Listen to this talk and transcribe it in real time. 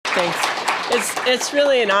Thanks. It's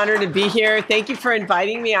really an honor to be here. Thank you for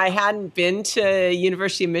inviting me. I hadn't been to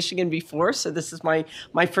University of Michigan before, so this is my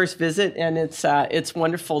first visit, and it's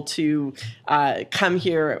wonderful to come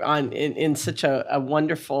here in such a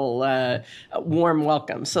wonderful, warm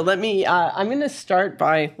welcome. So let me. I'm going to start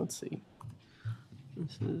by. Let's see.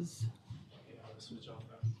 This is.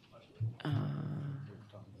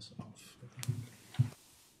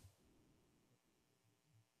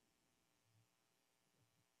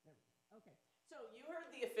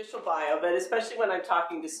 Official bio, but especially when I'm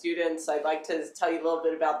talking to students, I'd like to tell you a little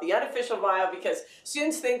bit about the unofficial bio, because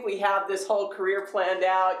students think we have this whole career planned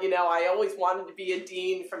out. You know, I always wanted to be a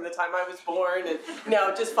dean from the time I was born, and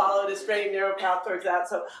just followed a straight and narrow path towards that.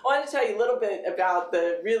 So I wanted to tell you a little bit about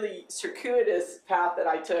the really circuitous path that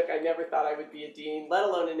I took. I never thought I would be a dean, let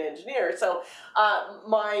alone an engineer. So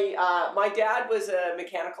my dad was a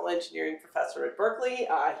mechanical engineering professor at Berkeley.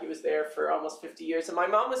 He was there for almost 50 years, and my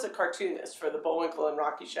mom was a cartoonist for the Bullwinkle and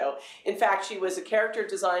Rocky show. In fact, she was a character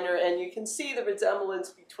designer, and you can see the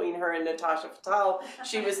resemblance between her and Natasha Fatale.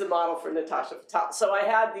 She was the model for Natasha Fatale. So I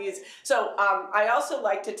had these. So I also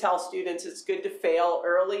like to tell students it's good to fail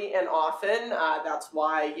early and often. That's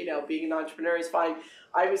why, being an entrepreneur is fine.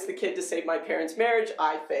 I was the kid to save my parents' marriage.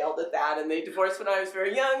 I failed at that, and they divorced when I was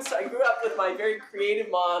very young, so I grew up with my very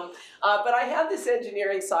creative mom. But I had this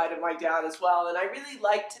engineering side of my dad as well, and I really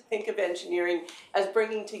like to think of engineering as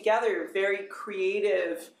bringing together very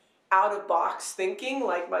creative, out-of-box thinking,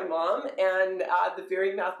 like my mom, and the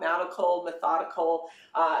very mathematical, methodical,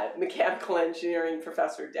 mechanical engineering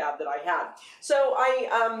professor dad that I had. So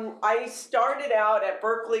I started out at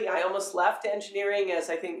Berkeley. I almost left engineering, as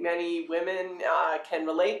I think many women can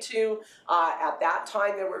relate to. At that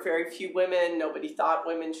time, there were very few women. Nobody thought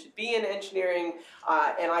women should be in engineering,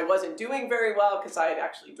 and I wasn't doing very well because I had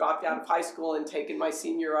actually dropped out of high school and taken my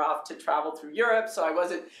senior off to travel through Europe, so I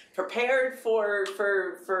wasn't prepared for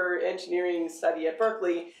engineering study at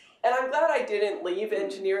Berkeley. And I'm glad I didn't leave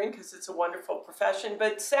engineering because it's a wonderful profession.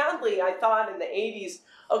 But sadly, I thought in the 80s,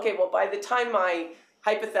 okay, well, by the time my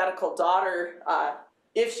hypothetical daughter,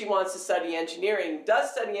 if she wants to study engineering,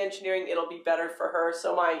 does study engineering, it'll be better for her.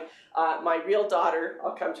 So my real daughter,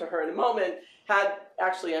 I'll come to her in a moment, had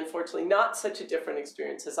actually, unfortunately, not such a different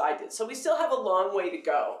experience as I did. So we still have a long way to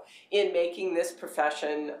go in making this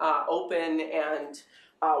profession open and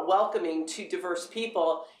welcoming to diverse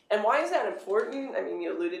people. And why is that important? I mean,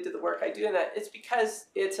 you alluded to the work I do in that. It's because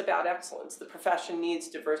it's about excellence. The profession needs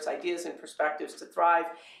diverse ideas and perspectives to thrive.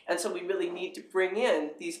 And so we really need to bring in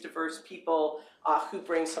these diverse people who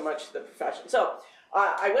bring so much to the profession. So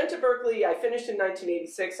I went to Berkeley. I finished in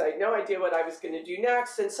 1986. I had no idea what I was going to do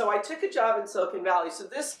next. And so I took a job in Silicon Valley. So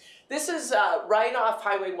this is right off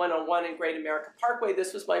Highway 101 in Great America Parkway.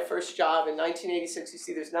 This was my first job in 1986. You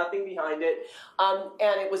see there's nothing behind it.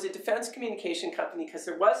 And it was a defense communication company because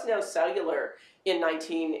there was no cellular in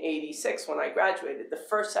 1986 when I graduated. The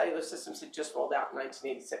first cellular systems had just rolled out in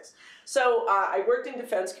 1986. So I worked in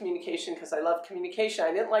defense communication because I love communication.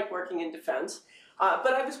 I didn't like working in defense.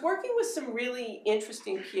 But I was working with some really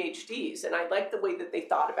interesting PhDs, and I liked the way that they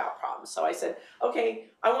thought about problems. So I said, okay,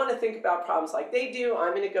 I want to think about problems like they do.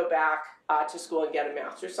 I'm going to go back to school and get a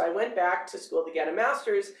master's. So I went back to school to get a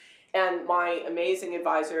master's, and my amazing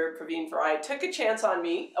advisor, Praveen Varai, took a chance on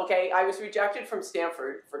me. Okay, I was rejected from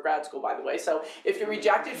Stanford for grad school, by the way. So if you're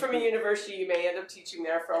rejected from a university, you may end up teaching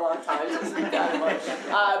there for a long time. Just keep that in mind.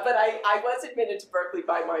 But I was admitted to Berkeley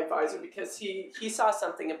by my advisor because he saw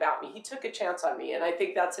something about me. He took a chance on me, and I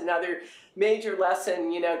think that's another major lesson,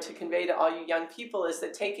 to convey to all you young people is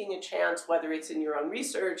that taking a chance, whether it's in your own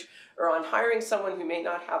research or on hiring someone who may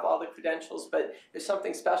not have all the credentials, but there's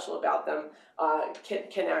something special about them,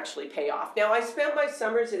 can actually pay off. Now, I spent my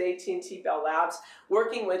summers at AT&T Bell Labs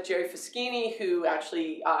working with Jerry Fischini, who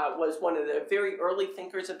actually was one of the very early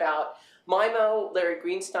thinkers about MIMO, Larry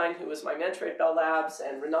Greenstein, who was my mentor at Bell Labs,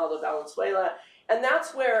 and Ronaldo Valenzuela. And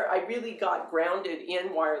that's where I really got grounded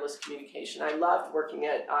in wireless communication. I loved working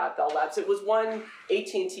at Bell Labs. It was one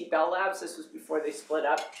AT&T Bell Labs. This was before they split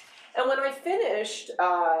up. And when I finished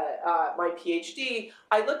my PhD,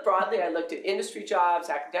 I looked broadly. I looked at industry jobs,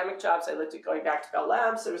 academic jobs. I looked at going back to Bell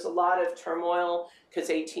Labs. There was a lot of turmoil because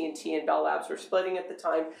AT&T and Bell Labs were splitting at the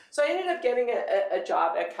time. So I ended up getting a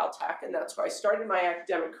job at Caltech, and that's where I started my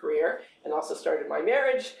academic career and also started my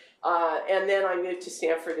marriage. And then I moved to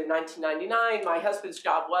Stanford in 1999. My husband's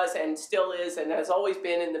job was and still is and has always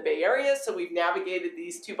been in the Bay Area. So we've navigated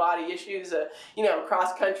these two-body issues,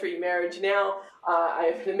 cross-country marriage now.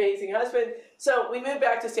 I have an amazing husband. So we moved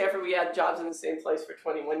back to Stanford. We had jobs in the same place for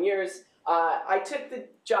 21 years. I took the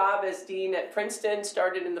job as dean at Princeton,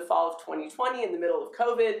 started in the fall of 2020 in the middle of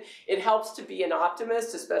COVID. It helps to be an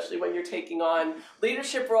optimist, especially when you're taking on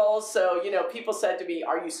leadership roles. So, people said to me,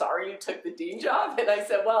 "Are you sorry you took the dean job?" And I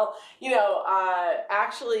said, well,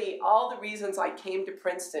 actually all the reasons I came to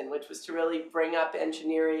Princeton, which was to really bring up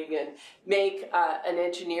engineering and make an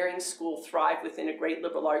engineering school thrive within a great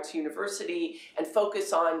liberal arts university and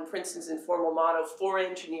focus on Princeton's informal motto for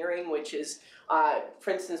engineering, which is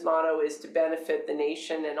Princeton's motto is to benefit the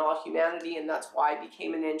nation and all humanity, and that's why I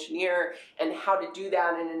became an engineer, and how to do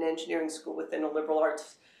that in an engineering school within a liberal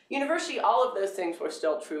arts university. All of those things were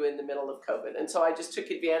still true in the middle of COVID, and so I just took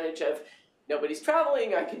advantage of nobody's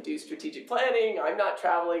traveling, I can do strategic planning, I'm not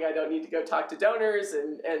traveling, I don't need to go talk to donors,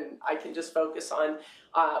 and I can just focus on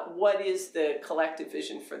what is the collective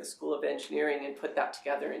vision for the School of Engineering and put that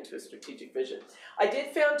together into a strategic vision. I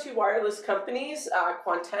did found 2 wireless companies,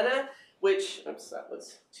 Quantenna, which, oops, that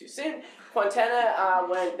was too soon. Quantenna,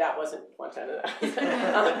 that wasn't Quantenna.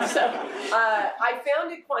 I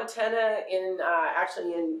founded Quantenna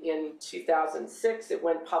actually in 2006. It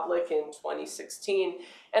went public in 2016.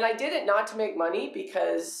 And I did it not to make money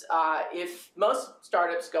because if most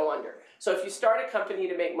startups go under. So if you start a company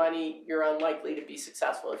to make money, you're unlikely to be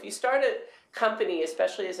successful. If you start a company,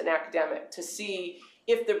 especially as an academic, to see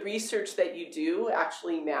if the research that you do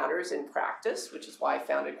actually matters in practice, which is why I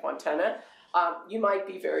founded Quantenna, you might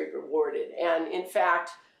be very rewarded. And in fact,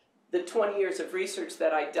 the 20 years of research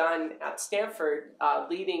that I'd done at Stanford,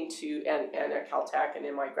 leading to, and at Caltech and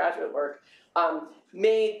in my graduate work,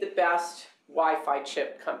 made the best Wi-Fi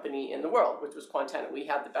chip company in the world, which was Quantenna. We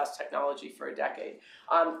had the best technology for a decade.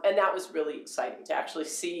 And that was really exciting to actually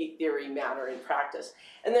see theory matter in practice.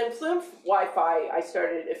 And then Plume Wi-Fi, I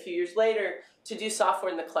started a few years later to do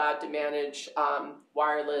software in the cloud to manage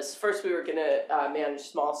wireless. First, we were going to manage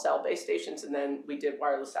small cell base stations, and then we did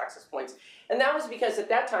wireless access points. And that was because at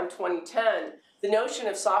that time, 2010, the notion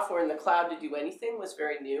of software in the cloud to do anything was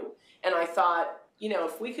very new. And I thought,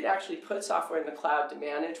 if we could actually put software in the cloud to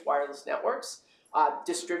manage wireless networks,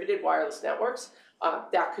 distributed wireless networks,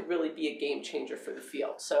 that could really be a game changer for the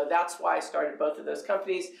field. So that's why I started both of those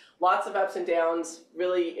companies. Lots of ups and downs,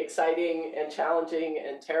 really exciting and challenging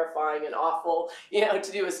and terrifying and awful,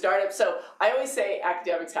 to do a startup. So I always say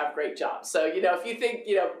academics have great jobs. So, if you think,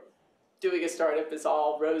 doing a startup is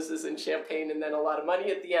all roses and champagne and then a lot of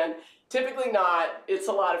money at the end, typically not. It's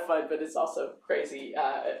a lot of fun, but it's also crazy,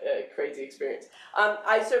 a crazy experience.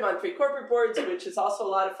 I serve on 3 corporate boards, which is also a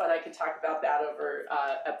lot of fun. I can talk about that over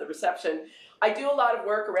at the reception. I do a lot of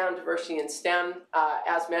work around diversity in STEM.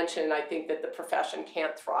 As mentioned, I think that the profession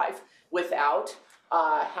can't thrive without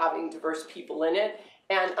having diverse people in it.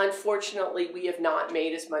 And unfortunately, we have not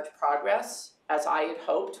made as much progress as I had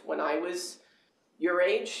hoped when I was your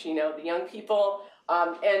age, the young people.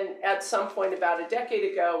 And at some point about a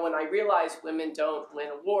decade ago, when I realized women don't win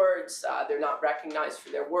awards, they're not recognized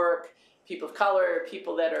for their work, people of color,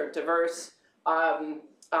 people that are diverse,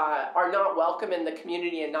 are not welcome in the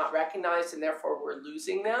community and not recognized, and therefore we're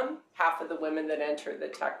losing them. Half of the women that enter the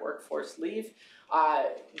tech workforce leave.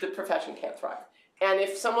 The profession can't thrive. And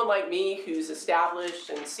if someone like me, who's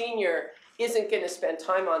established and senior, isn't going to spend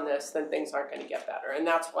time on this, then things aren't going to get better. And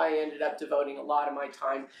that's why I ended up devoting a lot of my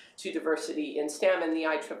time to diversity in STEM, and the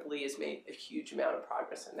IEEE has made a huge amount of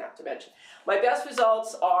progress in that dimension. My best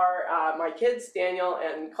results are my kids, Daniel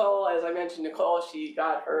and Nicole. As I mentioned, Nicole, she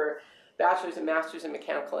got her bachelor's and master's in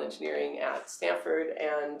mechanical engineering at Stanford,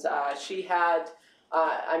 and she had,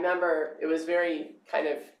 I remember it was very kind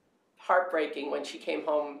of heartbreaking when she came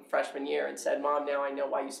home freshman year and said, "Mom, now I know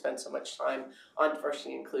why you spend so much time on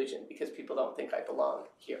diversity and inclusion, because people don't think I belong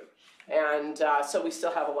here." And so we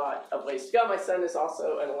still have a lot of ways to go. My son is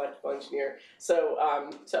also an electrical engineer. So,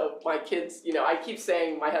 so my kids, I keep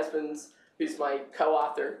saying my husband's, who's my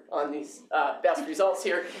co-author on these best results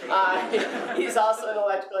here, he's also an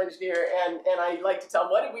electrical engineer, and I like to tell him,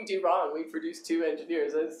 what did we do wrong? We produced 2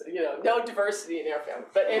 engineers. It's, no diversity in our family.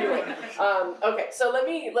 But anyway, okay, so let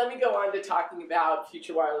me go on to talking about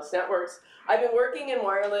future wireless networks. I've been working in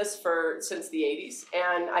wireless since the 80s,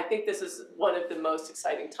 and I think this is one of the most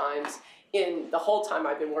exciting times in the whole time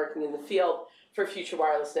I've been working in the field for future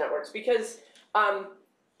wireless networks, because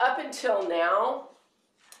up until now,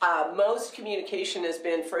 most communication has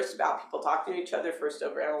been first about people talking to each other, first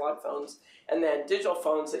over analog phones, and then digital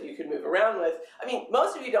phones that you could move around with. I mean,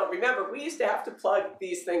 most of you don't remember, we used to have to plug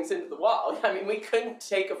these things into the wall. I mean, we couldn't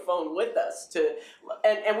take a phone with us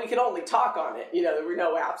and we could only talk on it. There were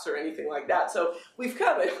no apps or anything like that. So we've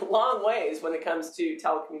come a long ways when it comes to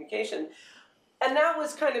telecommunication. And that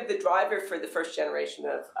was kind of the driver for the first generation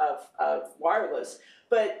of wireless.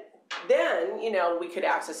 But then, we could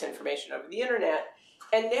access information over the internet.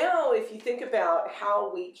 And now, if you think about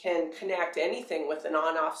how we can connect anything with an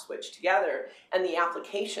on-off switch together and the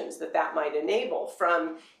applications that that might enable,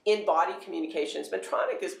 from in-body communications,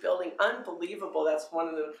 Medtronic is building unbelievable, that's one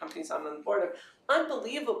of the companies I'm on the board of,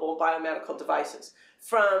 unbelievable biomedical devices,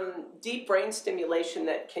 from deep brain stimulation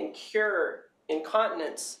that can cure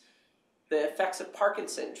incontinence, the effects of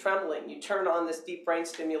Parkinson, trembling. You turn on this deep brain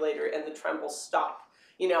stimulator and the trembles stop.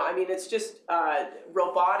 It's just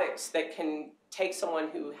robotics that can take someone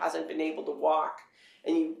who hasn't been able to walk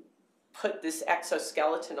and you put this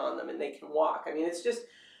exoskeleton on them and they can walk. It's just,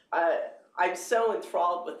 I'm so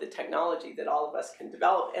enthralled with the technology that all of us can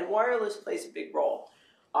develop, and wireless plays a big role.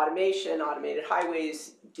 Automation, automated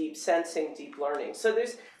highways, deep sensing, deep learning. So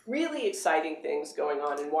there's really exciting things going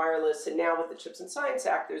on in wireless, and now with the Chips and Science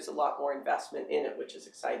Act, there's a lot more investment in it, which is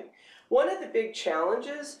exciting. One of the big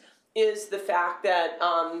challenges is the fact that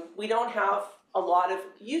we don't have a lot of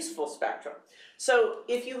useful spectrum. So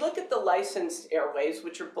if you look at the licensed airwaves,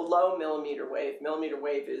 which are below millimeter wave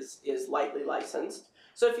is lightly licensed.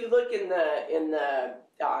 So if you look in the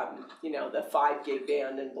the 5 gig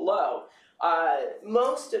band and below,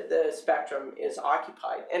 most of the spectrum is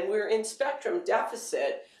occupied, and we're in spectrum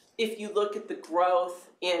deficit if you look at the growth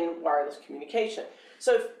in wireless communication.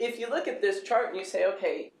 So if you look at this chart and you say,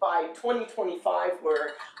 okay, by 2025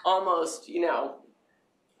 we're almost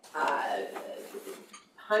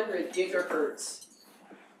 100 gigahertz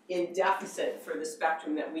in deficit for the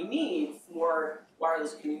spectrum that we need for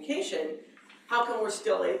wireless communication, how come we're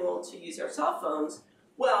still able to use our cell phones?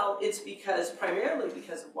 Well, it's primarily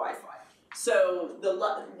because of Wi-Fi. So the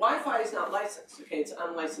Wi-Fi is not licensed, okay? It's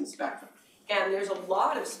unlicensed spectrum. And there's a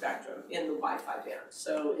lot of spectrum in the Wi-Fi band.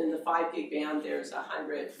 So in the 5 gig band, there's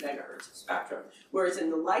 100 megahertz of spectrum. Whereas in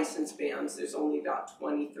the licensed bands, there's only about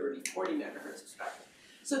 20, 30, 40 megahertz of spectrum.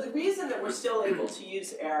 So the reason that we're still able to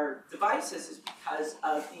use our devices is because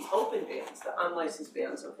of the open bands, the unlicensed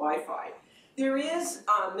bands of Wi-Fi. There is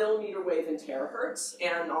millimeter wave and terahertz,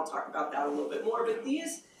 and I'll talk about that a little bit more, but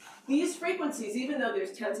these frequencies, even though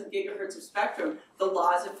there's tens of gigahertz of spectrum, the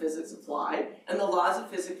laws of physics apply, and the laws of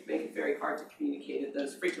physics make it very hard to communicate at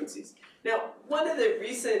those frequencies. Now, one of the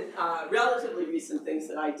relatively recent things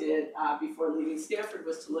that I did before leaving Stanford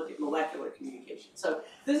was to look at molecular communication. So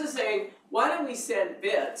this is saying, why don't we send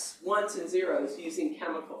bits, ones and zeros, using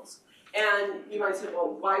chemicals? And you might say,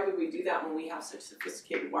 well, why would we do that when we have such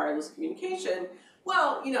sophisticated wireless communication?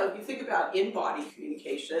 Well, if you think about in-body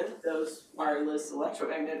communication, those wireless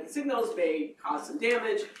electromagnetic signals may cause some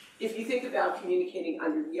damage. If you think about communicating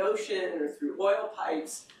under the ocean or through oil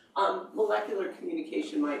pipes, molecular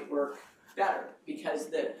communication might work better because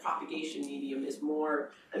the propagation medium is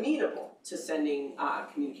more amenable to sending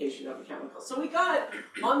communication over chemicals. So we got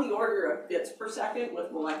on the order of bits per second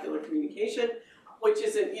with molecular communication, which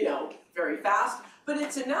isn't, very fast, but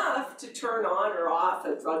it's enough to turn on or off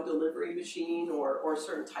a drug delivery machine or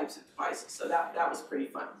certain types of devices. So that was pretty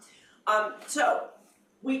fun. So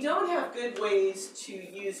we don't have good ways to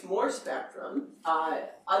use more spectrum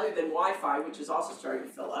other than Wi-Fi, which is also starting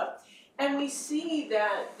to fill up. And we see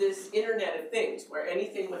that this Internet of Things, where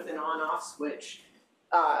anything with an on-off switch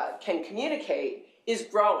can communicate, is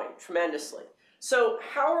growing tremendously. So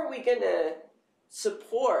how are we going to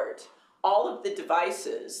support all of the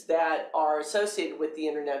devices that are associated with the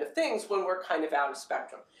Internet of Things when we're kind of out of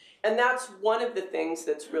spectrum? And that's one of the things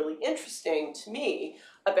that's really interesting to me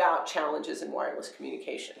about challenges in wireless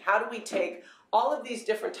communication. How do we take all of these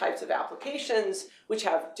different types of applications, which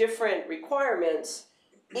have different requirements,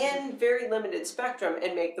 in very limited spectrum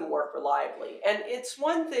and make them work reliably? And it's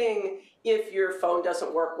one thing if your phone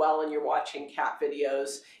doesn't work well and you're watching cat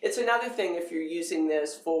videos. It's another thing if you're using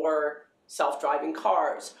this for self-driving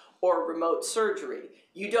cars or remote surgery.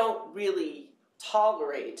 You don't really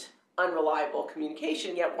tolerate unreliable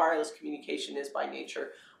communication, yet wireless communication is by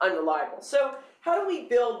nature unreliable. So how do we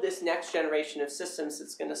build this next generation of systems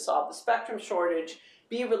that's going to solve the spectrum shortage,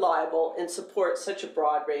 be reliable, and support such a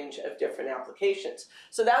broad range of different applications?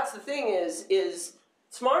 So that's the thing is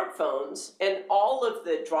smartphones and all of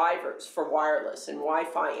the drivers for wireless and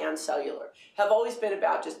Wi-Fi and cellular have always been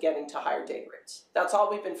about just getting to higher data rates. That's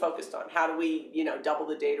all we've been focused on. How do we, double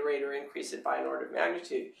the data rate or increase it by an order of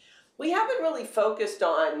magnitude? We haven't really focused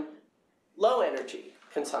on low energy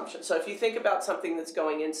consumption. So if you think about something that's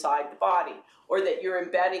going inside the body, or that you're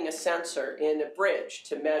embedding a sensor in a bridge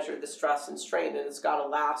to measure the stress and strain, and it's got to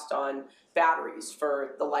last on batteries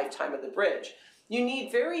for the lifetime of the bridge, you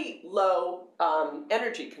need very low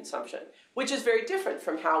energy consumption, which is very different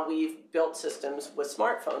from how we've built systems with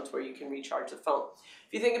smartphones where you can recharge the phone.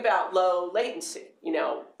 If you think about low latency,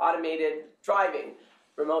 automated driving,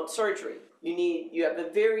 remote surgery. You have a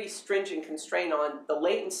very stringent constraint on the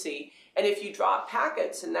latency, and if you drop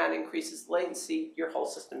packets and that increases latency, your whole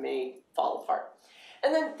system may fall apart.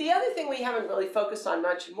 And then the other thing we haven't really focused on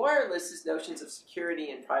much in wireless is notions of security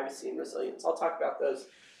and privacy and resilience. I'll talk about those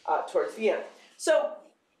towards the end. So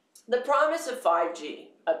the promise of 5G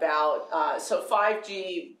so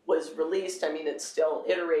 5G was released, I mean, it's still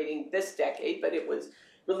iterating this decade, but it was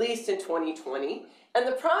released in 2020. And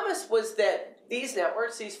the promise was that these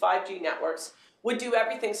networks, these 5G networks, would do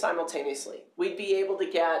everything simultaneously. We'd be able to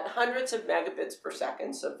get hundreds of megabits per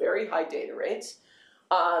second, so very high data rates,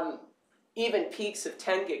 even peaks of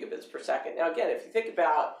 10 gigabits per second. Now again, if you think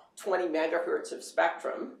about 20 megahertz of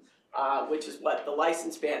spectrum, which is what the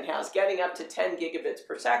license band has, getting up to 10 gigabits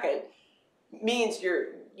per second means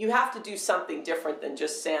you have to do something different than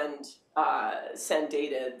just send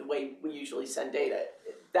data the way we usually send data.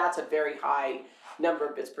 That's a very high number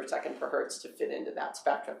of bits per second per hertz to fit into that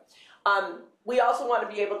spectrum. We also want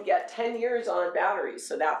to be able to get 10 years on batteries,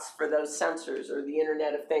 so that's for those sensors or the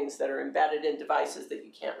Internet of Things that are embedded in devices that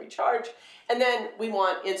you can't recharge. And then we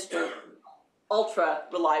want instant ultra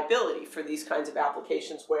reliability for these kinds of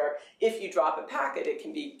applications where if you drop a packet, it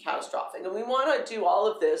can be catastrophic. And we want to do all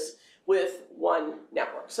of this with one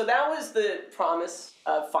network. So that was the promise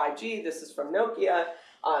of 5G. This is from Nokia.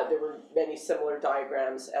 There were many similar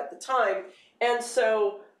diagrams at the time. And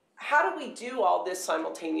so how do we do all this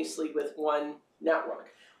simultaneously with one network?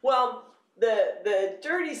 Well, the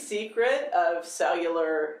dirty secret of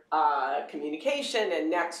cellular communication and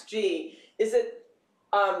next G is that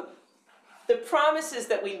the promises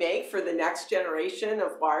that we make for the next generation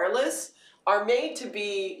of wireless are made to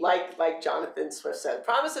be, like Jonathan Swift said,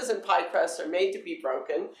 promises in pie crusts are made to be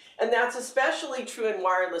broken, and that's especially true in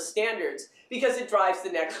wireless standards because it drives the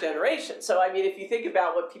next generation. So I mean, if you think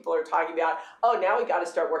about what people are talking about, oh, now we got to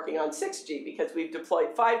start working on 6G because we've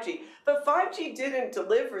deployed 5G, but 5G didn't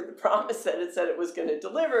deliver the promise that it said it was going to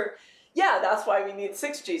deliver. Yeah, that's why we need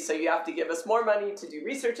 6G. So you have to give us more money to do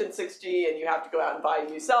research in 6G, and you have to go out and buy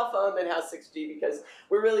a new cell phone that has 6G because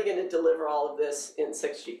we're really going to deliver all of this in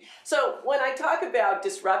 6G. So when I talk about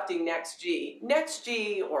disrupting next G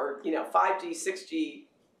or 5G, 6G,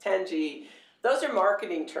 10G, those are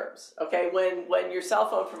marketing terms, okay? When your cell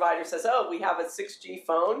phone provider says, oh, we have a 6G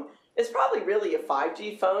phone, it's probably really a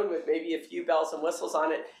 5G phone with maybe a few bells and whistles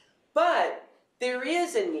on it. But there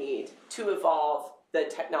is a need to evolve the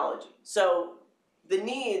technology. So the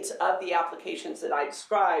needs of the applications that I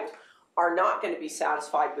described are not going to be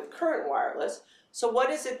satisfied with current wireless. So what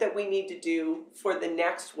is it that we need to do for the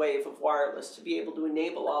next wave of wireless to be able to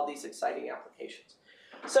enable all these exciting applications?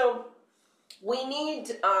 So we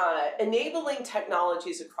need enabling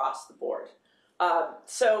technologies across the board.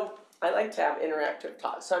 So I like to have interactive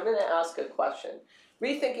talks. So I'm going to ask a question.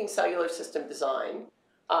 Rethinking cellular system design.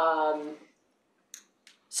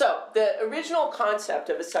 So the original concept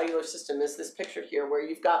of a cellular system is this picture here where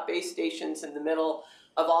you've got base stations in the middle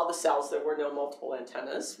of all the cells. There were no multiple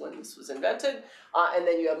antennas when this was invented. And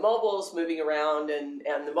then you have mobiles moving around and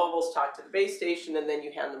the mobiles talk to the base station and then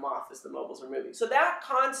you hand them off as the mobiles are moving. So that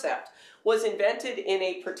concept was invented in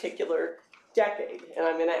a particular decade. And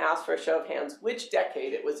I'm going to ask for a show of hands which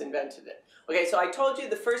decade it was invented in. Okay, so I told you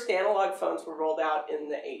the first analog phones were rolled out in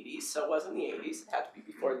the 80s. So it wasn't the 80s. It had to be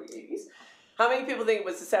before the 80s. How many people think it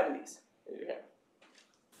was the 70s?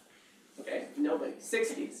 Okay, nobody.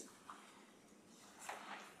 60s.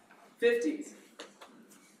 50s.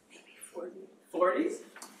 Maybe 40s. 40s?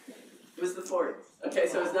 It was the 40s. Okay,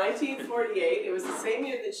 so it was 1948. It was the same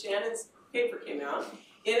year that Shannon's paper came out,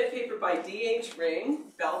 in a paper by D.H.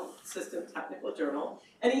 Ring, Bell System Technical Journal.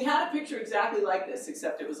 And he had a picture exactly like this,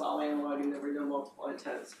 except it was all analog and there were no multiple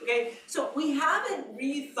antennas. Okay, so we haven't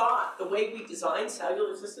rethought the way we design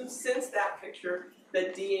cellular systems since that picture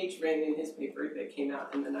that D.H. Ring in his paper that came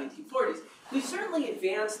out in the 1940s. We've certainly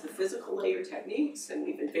advanced the physical layer techniques, and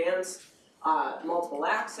we've advanced multiple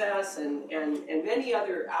access and many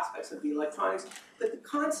other aspects of the electronics, but the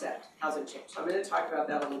concept hasn't changed. So I'm going to talk about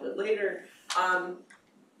that a little bit later.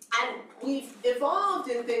 And we've evolved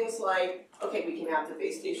in things like, okay, we can have the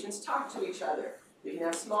base stations talk to each other. We can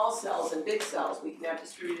have small cells and big cells. We can have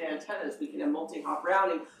distributed antennas. We can have multi-hop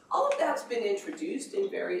routing. All of that's been introduced in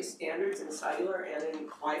various standards in cellular and in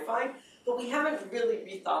Wi-Fi, but we haven't really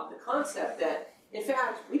rethought the concept that, in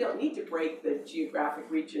fact, we don't need to break the geographic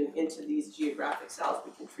region into these geographic cells.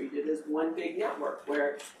 We can treat it as one big network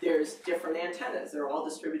where there's different antennas. They're all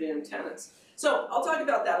distributed antennas. So I'll talk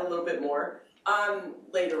about that a little bit more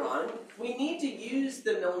later on. We need to use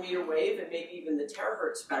the millimeter wave and maybe even the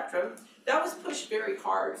terahertz spectrum. That was pushed very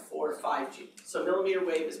hard for 5G. So millimeter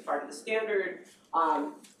wave is part of the standard.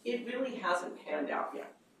 It really hasn't panned out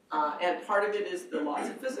yet. And part of it is the laws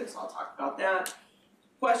of physics, I'll talk about that.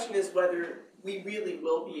 Question is whether we really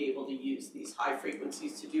will be able to use these high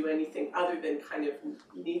frequencies to do anything other than kind of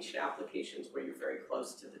niche applications where you're very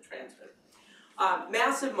close to the transmit.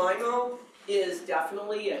 Massive MIMO is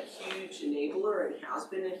definitely a huge enabler and has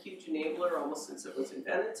been a huge enabler almost since it was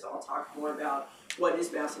invented. So I'll talk more about what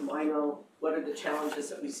is massive MIMO, what are the challenges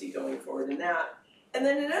that we see going forward in that. And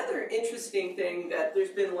then another interesting thing that there's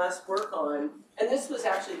been less work on, and this was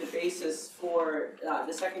actually the basis for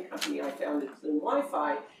the second company I founded, Plume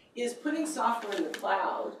Wi-Fi, is putting software in the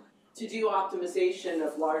cloud to do optimization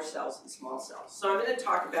of large cells and small cells. So I'm going to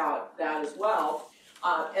talk about that as well.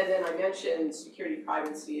 And then I mentioned security,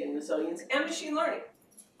 privacy, and resilience, and machine learning.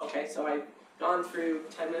 Okay, so I've gone through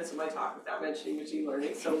 10 minutes of my talk without mentioning machine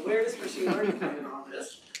learning. So where does machine learning come in all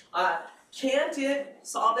this? Can't it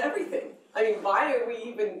solve everything? I mean, why are we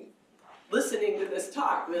even listening to this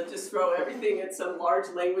talk? We'll just throw everything in some large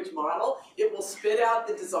language model. It will spit out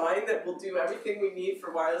the design that will do everything we need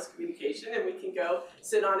for wireless communication, and we can go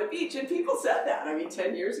sit on a beach. And people said that. I mean,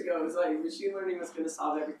 10 years ago, it was like machine learning was going to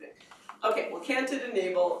solve everything. Okay, well, can't it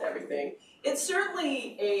enable everything? It's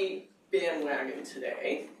certainly a bandwagon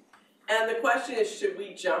today. And the question is, should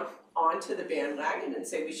we jump onto the bandwagon and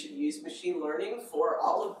say we should use machine learning for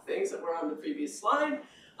all of the things that were on the previous slide?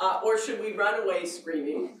 Or should we run away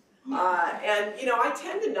screaming? And you know, I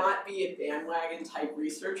tend to not be a bandwagon type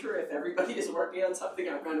researcher. If everybody is working on something,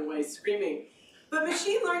 I run away screaming. But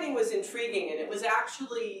machine learning was intriguing, and it was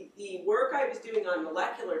actually the work I was doing on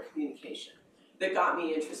molecular communication that got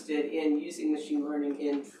me interested in using machine learning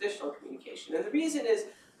in traditional communication. And the reason is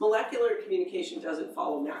molecular communication doesn't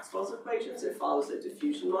follow Maxwell's equations. It follows a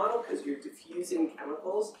diffusion model because you're diffusing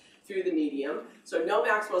chemicals through the medium. So no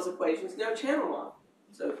Maxwell's equations, no channel model.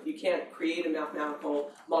 So you can't create a mathematical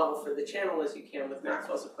model for the channel as you can with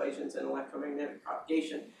Maxwell's equations and electromagnetic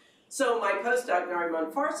propagation. So my postdoc,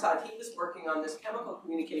 Nariman Farsad, he was working on this chemical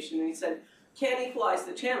communication, and he said, can't equalize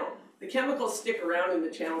the channel. The chemicals stick around in the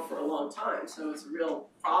channel for a long time, so it's a real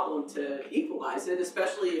problem to equalize it,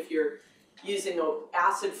 especially if you're using an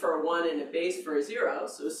acid for a 1 and a base for a 0.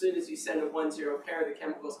 So as soon as you send a 1-0 pair, the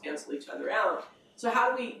chemicals cancel each other out. So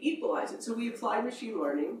how do we equalize it? So we applied machine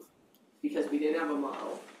learning because we didn't have a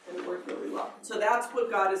model, and it worked really well. So that's what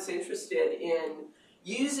got us interested in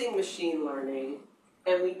using machine learning,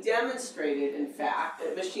 and we demonstrated, in fact,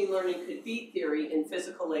 that machine learning could beat theory in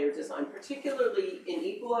physical layer design, particularly in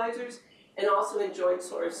equalizers, and also in joint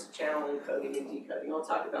source channel encoding and decoding. I'll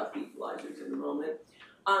talk about the equalizers in a moment.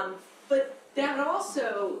 But that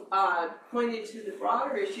also pointed to the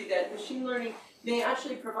broader issue that machine learning may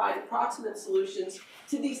actually provide approximate solutions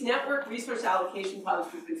to these network resource allocation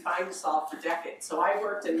problems we've been trying to solve for decades. So I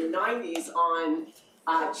worked in the 90s on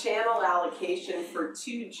channel allocation for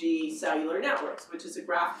 2G cellular networks, which is a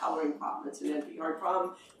graph coloring problem. It's an NP-hard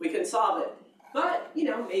problem. We can solve it. But, you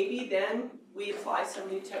know, maybe then we apply some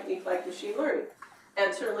new technique like machine learning.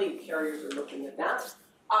 And certainly carriers are looking at that.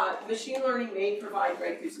 Machine learning may provide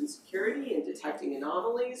breakthroughs in security and detecting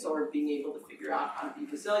anomalies or being able to figure out how to be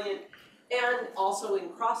resilient, and also in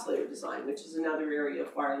cross-layer design, which is another area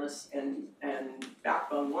of wireless and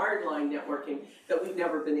backbone wired line networking that we've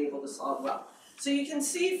never been able to solve well. So you can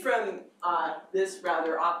see from this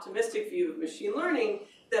rather optimistic view of machine learning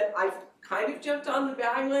that I've kind of jumped on the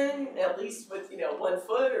bandwagon, at least with 1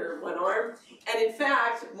 foot or 1 arm. And in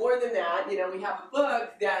fact, more than that, we have a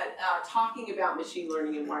book that talking about machine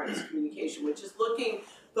learning and wireless communication, which is looking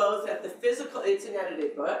both at the physical. It's an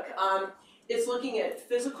edited book. It's looking at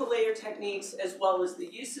physical layer techniques as well as the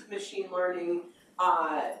use of machine learning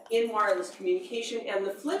in wireless communication, and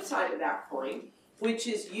the flip side of that coin, which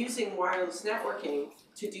is using wireless networking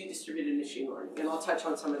to do distributed machine learning. And I'll touch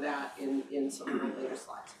on some of that in some of my later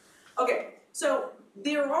slides. Okay, so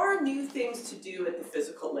there are new things to do at the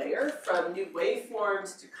physical layer, from new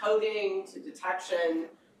waveforms to coding to detection,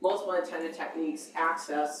 multiple antenna techniques,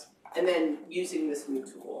 access, and then using this new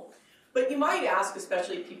tool. But you might ask,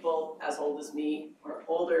 especially people as old as me or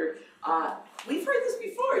older, we've heard this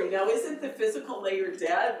before, isn't the physical layer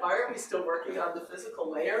dead? Why are we still working on the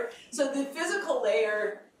physical layer? So the physical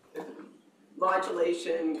layer,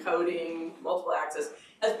 modulation, coding, multiple access,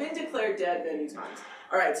 has been declared dead many times.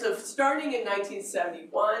 All right, so starting in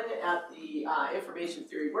 1971 at the Information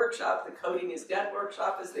Theory Workshop, the Coding is Dead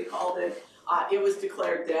workshop, as they called it, it was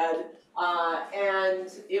declared dead.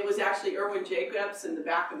 And it was actually Irwin Jacobs in the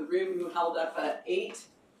back of the room who held up an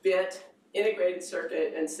 8-bit integrated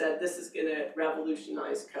circuit and said, this is going to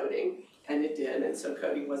revolutionize coding, and it did, and so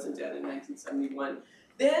coding wasn't dead in 1971.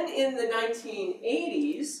 Then in the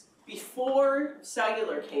 1980s, before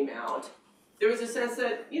cellular came out, there was a sense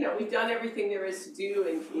that, you know, we've done everything there is to do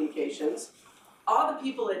in communications. All the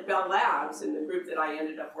people at Bell Labs, in the group that I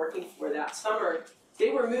ended up working for that summer,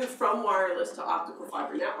 they were moved from wireless to optical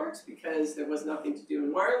fiber networks because there was nothing to do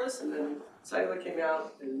in wireless, and then cellular came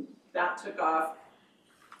out and that took off.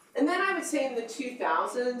 And then I would say in the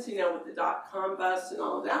 2000s, you know, with the dot-com bust and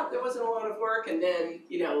all of that, there wasn't a lot of work. And then,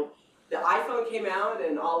 you know, the iPhone came out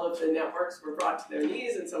and all of the networks were brought to their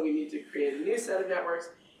knees, and so we need to create a new set of networks.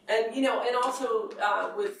 And, you know, and also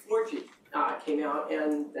with 4G came out,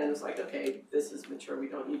 and then it was like, okay, this is mature, we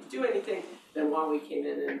don't need to do anything. Then Huawei came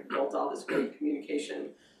in and built all this great communication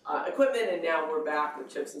equipment, and now we're back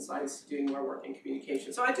with chips and science doing more work in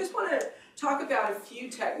communication. So I just want to talk about a few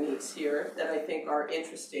techniques here that I think are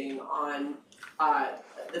interesting on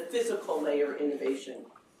the physical layer innovation.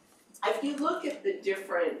 If you look at the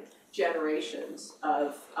different generations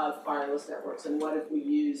of wireless networks and what have we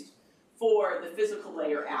used for the physical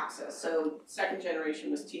layer access. So second generation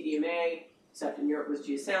was TDMA, except in Europe was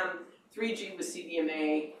GSM, 3G was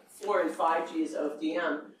CDMA, 4 and 5G is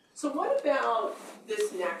OFDM. So what about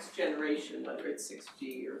this next generation, whether it's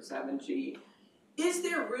 6G or 7G? Is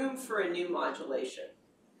there room for a new modulation?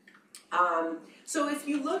 So if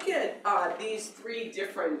you look at these three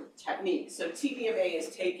different techniques, so TDMA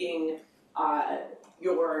is taking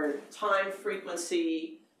your time,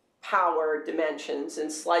 frequency, power dimensions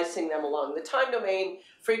and slicing them along the time domain.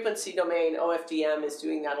 Frequency domain, OFDM, is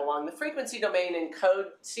doing that along the frequency domain, and code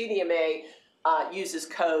CDMA uses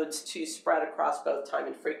codes to spread across both time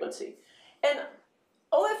and frequency. And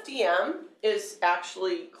OFDM is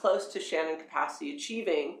actually close to Shannon capacity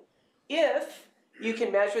achieving if you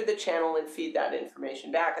can measure the channel and feed that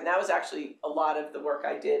information back. And that was actually a lot of the work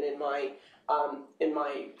I did in my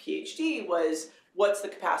PhD was, what's the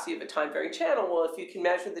capacity of a time-varying channel? Well, if you can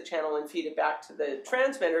measure the channel and feed it back to the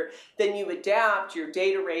transmitter, then you adapt your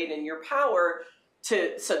data rate and your power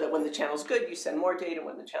so that when the channel's good, you send more data.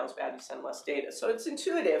 When the channel's bad, you send less data. So it's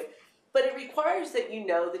intuitive, but it requires that you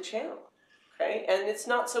know the channel, okay? And it's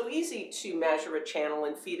not so easy to measure a channel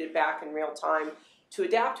and feed it back in real time to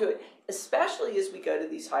adapt to it, especially as we go to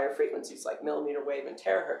these higher frequencies like millimeter wave and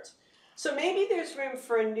terahertz. So maybe there's room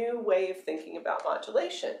for a new way of thinking about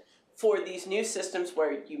modulation for these new systems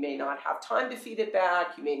where you may not have time to feed it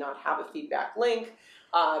back, you may not have a feedback link,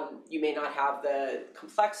 you may not have the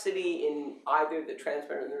complexity in either the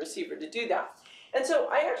transmitter or the receiver to do that. And so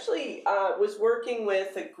I actually was working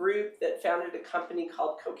with a group that founded a company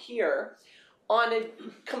called Cohere on a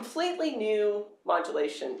completely new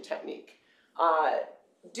modulation technique.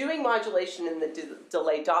 Doing modulation in the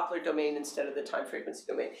delay Doppler domain instead of the time frequency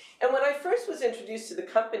domain. And when I first was introduced to the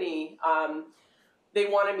company, they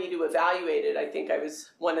wanted me to evaluate it. I think I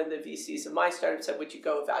was one of the VCs of my startup, said, would you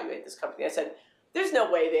go evaluate this company? I said, there's no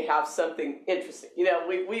way they have something interesting. You know,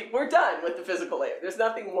 we're done with the physical layer. There's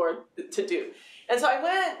nothing more to do. And so I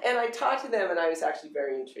went and I talked to them, and I was actually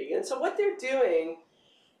very intrigued. And so what they're doing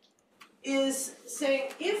is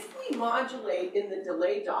saying, if we modulate in the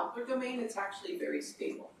delay Doppler domain, it's actually very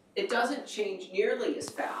stable. It doesn't change nearly as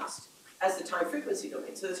fast as the time frequency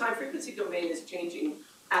domain. So the time frequency domain is changing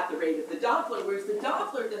at the rate of the Doppler, whereas the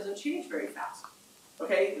Doppler doesn't change very fast.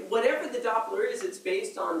 Okay, whatever the Doppler is, it's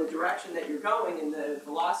based on the direction that you're going and the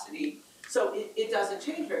velocity, so it doesn't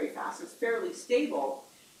change very fast. It's fairly stable,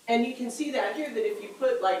 and you can see that here, that if you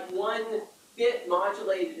put like one bit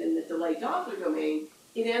modulated in the delay Doppler domain,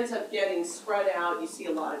 it ends up getting spread out. You see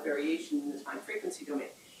a lot of variation in the time frequency domain.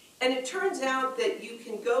 And it turns out that you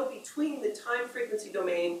can go between the time frequency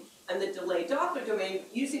domain and the delay Doppler domain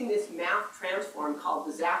using this math transform called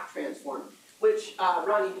the Zach transform, which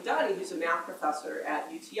Ronnie Badani, who's a math professor at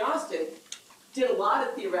UT Austin, did a lot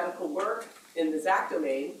of theoretical work in the Zach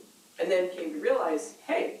domain, and then came to realize,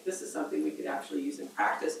 hey, this is something we could actually use in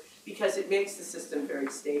practice because it makes the system very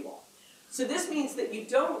stable. So this means that you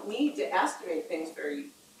don't need to estimate things very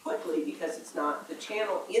quickly because it's not, the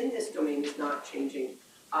channel in this domain is not changing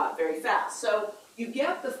very fast. So you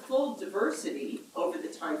get the full diversity over the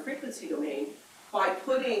time frequency domain by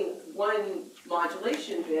putting one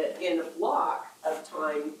modulation bit in a block of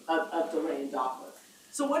time of delay and Doppler.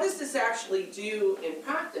 So what does this actually do in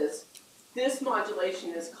practice? This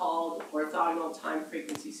modulation is called orthogonal time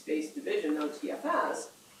frequency space division,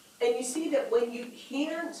 OTFS, and you see that when you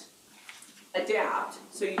can't adapt,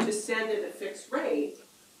 so you just send at a fixed rate,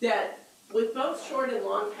 that with both short and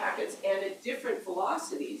long packets and at different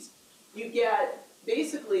velocities, you get,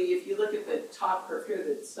 basically, if you look at the top curve here,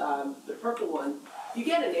 that's the purple one, you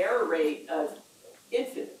get an error rate of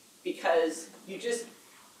infinite because you just,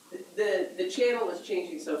 the channel is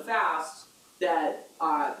changing so fast that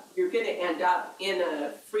you're going to end up in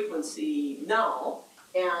a frequency null,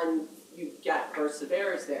 and you get bursts of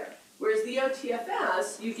errors there. Whereas the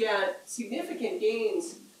OTFS, you get significant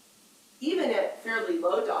gains even at fairly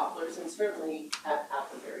low Dopplers and certainly at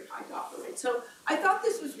the very high Doppler rate. So I thought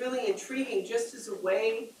this was really intriguing just as a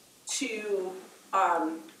way to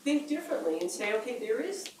think differently and say, okay, there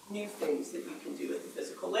is new things that you can do at the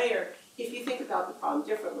physical layer if you think about the problem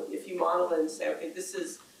differently. If you model it and say, okay, this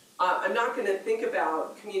is, I'm not going to think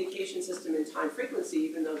about communication system in time frequency,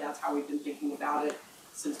 even though that's how we've been thinking about it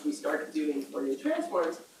since we started doing Fourier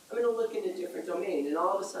transforms. I'm going to look in a different domain, and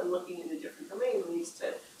all of a sudden looking in a different domain leads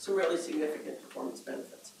to some really significant performance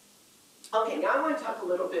benefits. Okay, now I want to talk a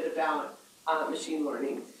little bit about machine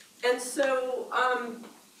learning. And so,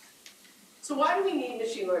 so why do we need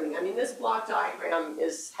machine learning? I mean, this block diagram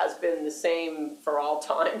has been the same for all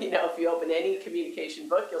time. You know, if you open any communication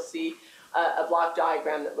book, you'll see a block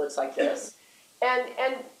diagram that looks like this.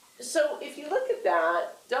 And so if you look at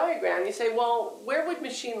that diagram, you say, well, where would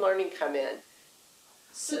machine learning come in?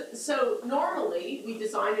 So normally, we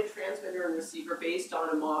design a transmitter and receiver based on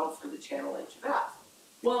a model for the channel H of F.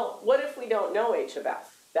 Well, what if we don't know H of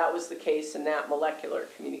F? That was the case in that molecular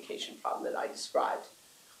communication problem that I described.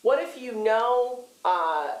 What if you know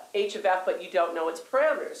H of F, but you don't know its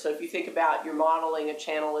parameters? So if you think about you're modeling a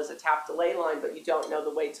channel as a tap delay line, but you don't know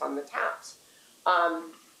the weights on the taps.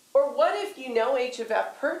 Or what if you know H of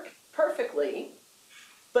F perfectly,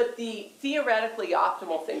 but the theoretically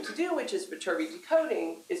optimal thing to do, which is Viterbi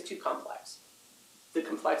decoding, is too complex. The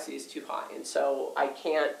complexity is too high, and so I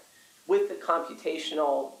can't, with the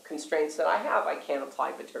computational constraints that I have, I can't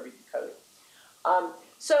apply Viterbi decoding.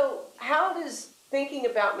 So how does thinking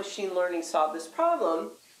about machine learning solve this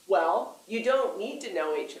problem? Well, you don't need to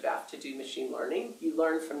know H of F to do machine learning. You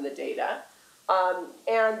learn from the data.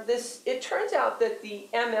 And it turns out that the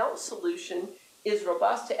ML solution is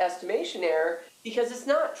robust to estimation error because it's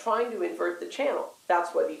not trying to invert the channel.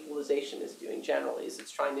 That's what equalization is doing generally, is it's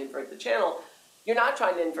trying to invert the channel. You're not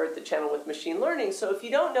trying to invert the channel with machine learning, so if you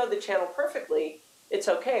don't know the channel perfectly, it's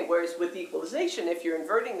okay. Whereas with equalization, if you're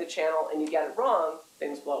inverting the channel and you get it wrong,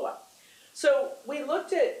 things blow up. So we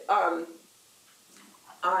looked at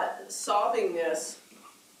solving this.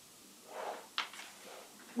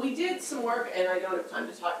 We did some work, and I don't have time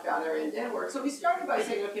to talk about our end-to-end work. So we started by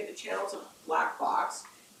saying, okay, the channel's a black box,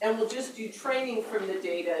 and we'll just do training from the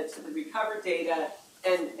data to the recovered data,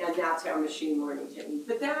 and that's our machine learning technique.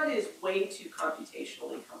 But that is way too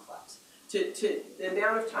computationally complex. The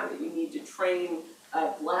amount of time that you need to train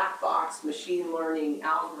a black box machine learning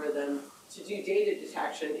algorithm to do data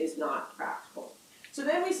detection is not practical. So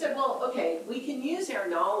then we said, well, okay, we can use our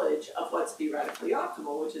knowledge of what's theoretically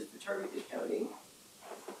optimal, which is Viterbi decoding,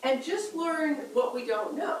 and just learn what we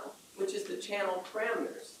don't know, which is the channel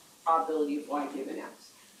parameters, probability of y given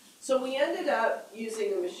x. So we ended up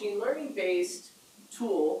using a machine learning based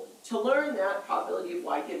tool to learn that probability of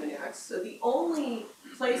y given x. So the only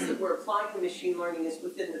place that we're applying the machine learning is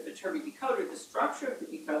within the Viterbi decoder. The structure of the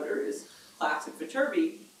decoder is classic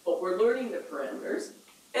Viterbi, but we're learning the parameters.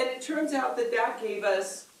 And it turns out that that gave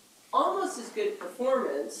us almost as good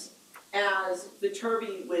performance as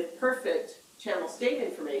Viterbi with perfect channel state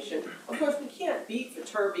information. Of course, we can't beat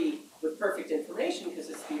Viterbi with perfect information because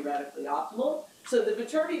it's theoretically optimal. So the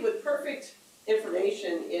Viterbi with perfect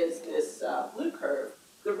information is this blue curve.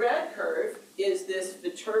 The red curve is this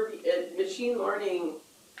Viterbi machine learning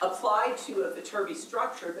applied to a Viterbi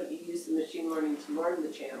structure, but you use the machine learning to learn the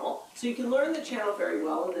channel. So you can learn the channel very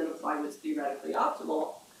well and then apply what's theoretically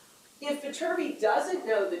optimal. If Viterbi doesn't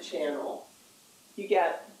know the channel, you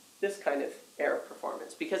get this kind of error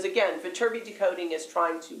performance. Because again, Viterbi decoding is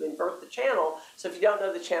trying to invert the channel, so if you don't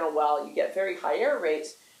know the channel well, you get very high error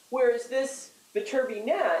rates, whereas this Viterbi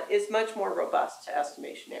net is much more robust to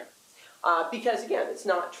estimation error. Because again, it's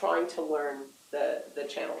not trying to learn the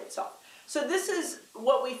channel itself. So this is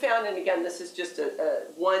what we found, and again, this is just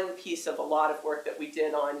one piece of a lot of work that we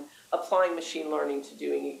did on applying machine learning to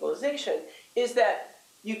doing equalization, is that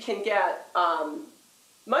you can get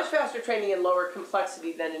much faster training and lower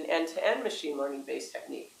complexity than an end-to-end machine learning based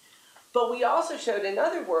technique. But we also showed in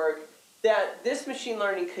other work that this machine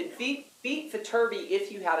learning could beat Viterbi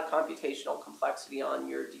if you had a computational complexity on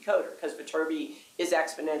your decoder, because Viterbi is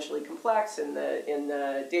exponentially complex in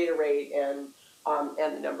the data rate and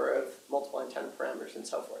the number of multiple antenna parameters and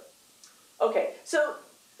so forth. Okay, so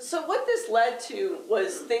what this led to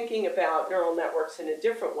was thinking about neural networks in a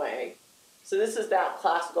different way. So this is that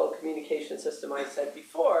classical communication system I said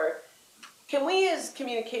before. Can we as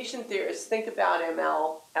communication theorists think about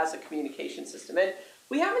ML as a communication system? And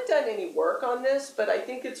we haven't done any work on this, but I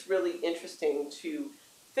think it's really interesting to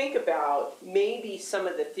think about maybe some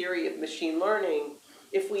of the theory of machine learning,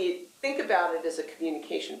 if we think about it as a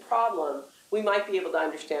communication problem, we might be able to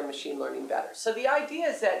understand machine learning better. So the idea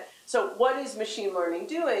is that, so what is machine learning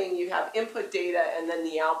doing? You have input data, and then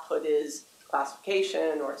the output is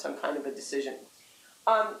classification or some kind of a decision.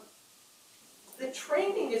 The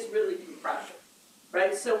training is really compression,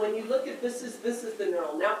 right? So when you look at this is the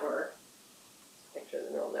neural network. Picture of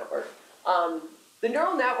the neural network. The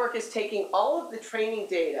neural network is taking all of the training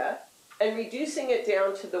data and reducing it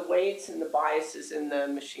down to the weights and the biases in the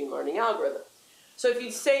machine learning algorithm. So if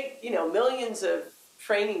you say, millions of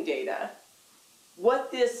training data,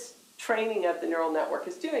 what this training of the neural network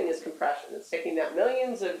is doing is compression. It's taking that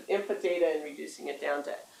millions of input data and reducing it down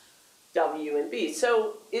to W and B.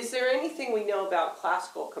 So is there anything we know about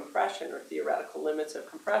classical compression or theoretical limits of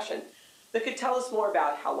compression that could tell us more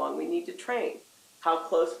about how long we need to train? How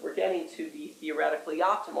close we're getting to the theoretically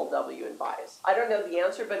optimal W and bias? I don't know the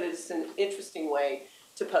answer, but it's an interesting way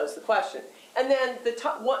to pose the question. And then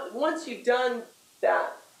once you've done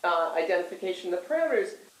that identification of the parameters,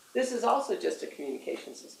 this is also just a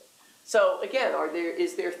communication system. So again,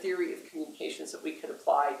 is there theory of communications that we could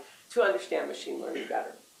apply to understand machine learning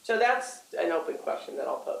better? So that's an open question that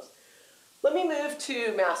I'll pose. Let me move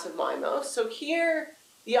to massive MIMO. So here,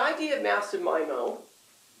 the idea of massive MIMO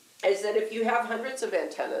is that if you have hundreds of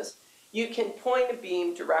antennas, you can point a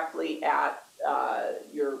beam directly at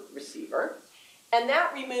your receiver. And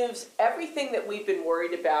that removes everything that we've been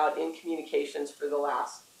worried about in communications for the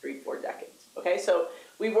last 3-4 decades. Okay, so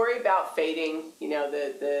we worry about fading.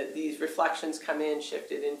 These reflections come in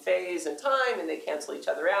shifted in phase and time, and they cancel each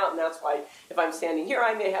other out. And that's why if I'm standing here,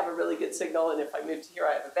 I may have a really good signal, and if I move to here,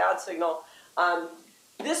 I have a bad signal.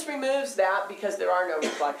 This removes that because there are no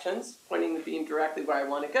reflections, pointing the beam directly where I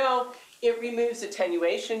want to go. It removes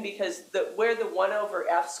attenuation because where the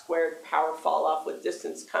 1/f² power fall off with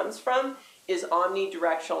distance comes from is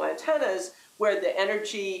omnidirectional antennas where the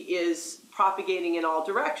energy is propagating in all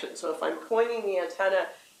directions. So if I'm pointing the antenna,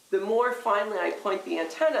 the more finely I point the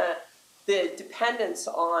antenna, the dependence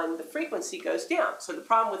on the frequency goes down. So the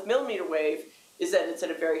problem with millimeter wave is that it's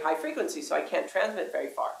at a very high frequency, so I can't transmit very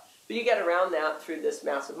far. But you get around that through this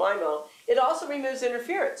massive MIMO. It also removes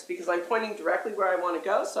interference because I'm pointing directly where I want to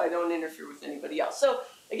go, so I don't interfere with anybody else. So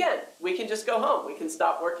again, we can just go home. We can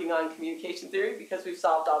stop working on communication theory because we've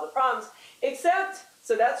solved all the problems, except,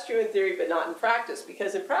 so that's true in theory, but not in practice,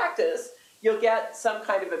 because in practice, you'll get some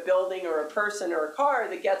kind of a building or a person or a car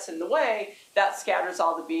that gets in the way, that scatters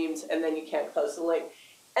all the beams, and then you can't close the link.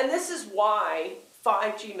 And this is why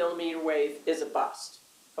 5G millimeter wave is a bust.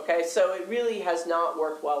 Okay, so it really has not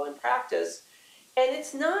worked well in practice, and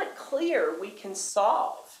it's not clear we can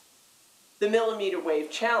solve the millimeter wave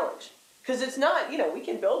challenge. Because it's not, we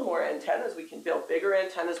can build more antennas, we can build bigger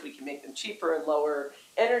antennas, we can make them cheaper and lower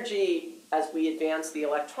energy as we advance the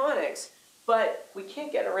electronics, but we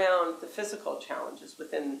can't get around the physical challenges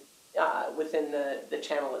within the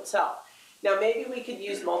channel itself. Now maybe we could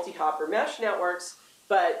use multi-hop or mesh networks,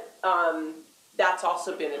 but that's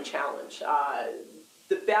also been a challenge.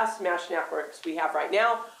 The best mesh networks we have right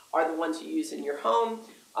now are the ones you use in your home,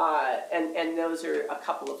 and those are a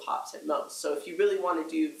couple of hops at most. So if you really want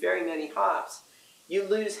to do very many hops, you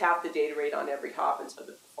lose half the data rate on every hop, and so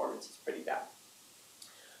the performance is pretty bad.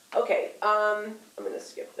 Okay, I'm going to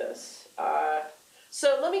skip this.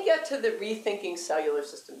 So let me get to the rethinking cellular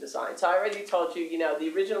system design. So I already told you,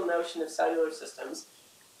 the original notion of cellular systems,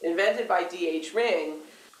 invented by D.H. Ring,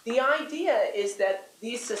 the idea is that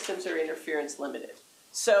these systems are interference limited.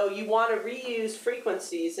 So you want to reuse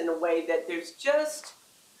frequencies in a way that there's just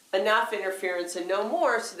enough interference and no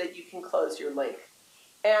more so that you can close your link.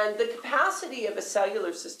 And the capacity of a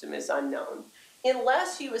cellular system is unknown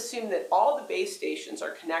unless you assume that all the base stations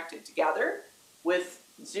are connected together with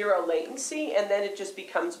zero latency, and then it just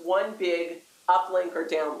becomes one big uplink or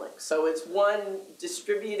downlink. So it's one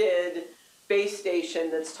distributed base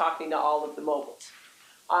station that's talking to all of the mobiles.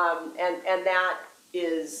 And that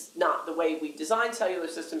is not the way we design cellular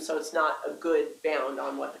systems, so it's not a good bound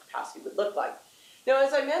on what the capacity would look like. Now,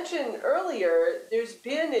 as I mentioned earlier, there's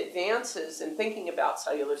been advances in thinking about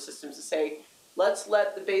cellular systems to say, let's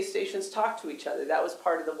let the base stations talk to each other. That was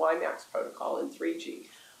part of the WiMAX protocol in 3G.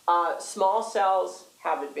 Small cells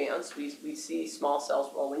have advanced. We see small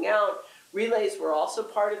cells rolling out. Relays were also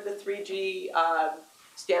part of the 3G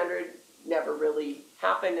standard, never really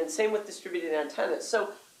happened, and same with distributed antennas.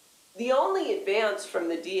 So the only advance from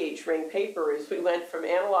the D.H. Ring paper is we went from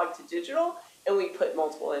analog to digital, and we put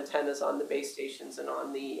multiple antennas on the base stations and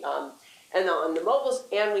on the mobiles,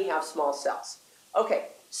 and we have small cells. Okay,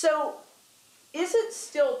 so is it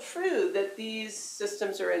still true that these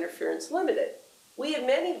systems are interference limited? we have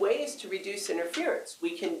many ways to reduce interference.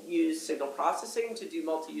 We can use signal processing to do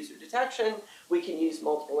multi-user detection. We can use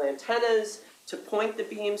multiple antennas to point the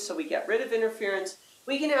beams so we get rid of interference.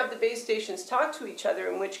 We can have the base stations talk to each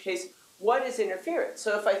other, in which case, what is interference?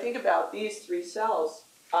 So if I think about these 3 cells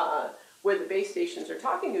where the base stations are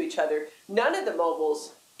talking to each other, none of the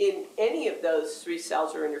mobiles in any of those 3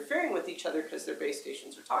 cells are interfering with each other because their base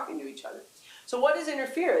stations are talking to each other. So what is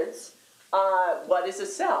interference? What is a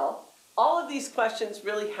cell? All of these questions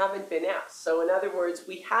really haven't been asked. So in other words,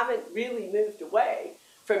 we haven't really moved away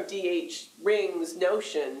from D.H. Ring's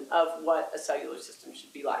notion of what a cellular system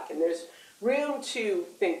should be like. And there's room to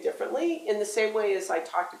think differently in the same way as I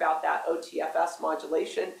talked about that OTFS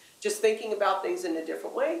modulation, just thinking about things in a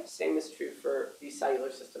different way. Same is true for these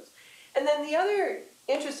cellular systems. And then the other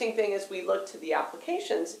interesting thing as we look to the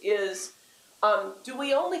applications is, do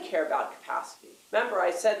we only care about capacity? Remember,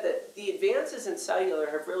 I said that the advances in cellular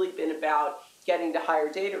have really been about getting to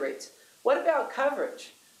higher data rates. What about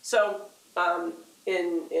coverage? So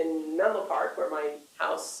in Menlo Park, where my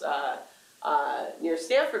house near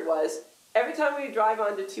Stanford was, every time we drive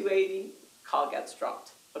onto 280, call gets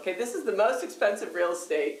dropped. Okay, this is the most expensive real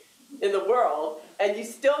estate in the world, and you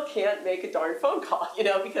still can't make a darn phone call,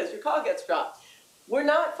 because your call gets dropped. We're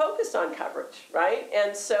not focused on coverage, right?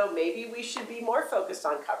 And so maybe we should be more focused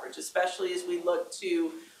on coverage, especially as we look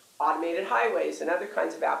to automated highways and other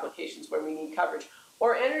kinds of applications where we need coverage,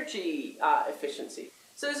 or energy efficiency.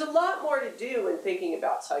 So there's a lot more to do in thinking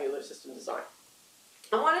about cellular system design.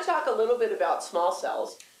 I want to talk a little bit about small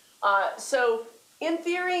cells. So in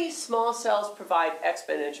theory, small cells provide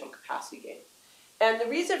exponential capacity gain. And the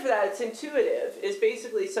reason for that, it's intuitive, is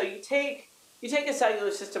basically, so you take a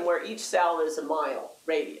cellular system where each cell is a mile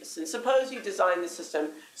radius. And suppose you design the system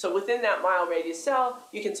so within that mile radius cell,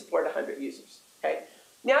 you can support 100 users. Okay?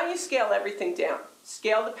 Now you scale everything down.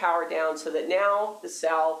 Scale the power down so that now the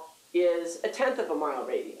cell is 1/10 of a mile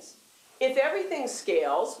radius. If everything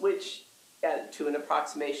scales, which to an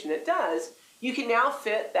approximation it does, you can now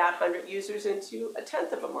fit that 100 users into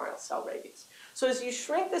 1/10 of a mile cell radius. So as you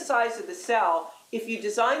shrink the size of the cell, if you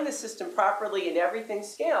design the system properly and everything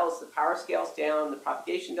scales, the power scales down, the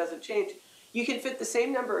propagation doesn't change, you can fit the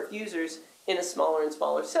same number of users in a smaller and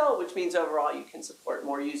smaller cell, which means overall you can support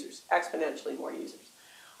more users, exponentially more users.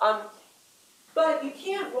 But you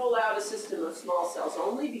can't roll out a system of small cells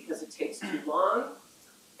only because it takes too long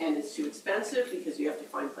and it's too expensive because you have to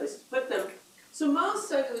find places to put them. So most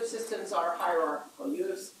cellular systems are hierarchical. You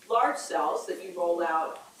have large cells that you roll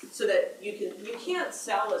out so that you can't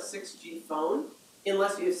sell a 6G phone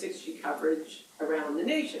unless you have 6G coverage around the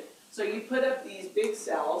nation. So you put up these big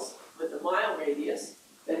cells with a mile radius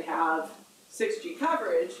that have 6G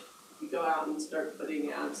coverage. You go out and start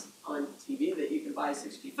putting ads on TV that you can buy a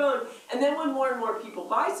 6G phone. And then when more and more people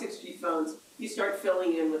buy 6G phones, you start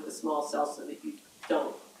filling in with the small cells so that you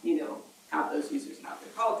don't, have those users have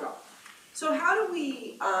their call drop. So how do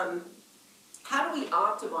we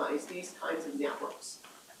optimize these kinds of networks?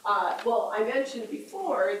 Well, I mentioned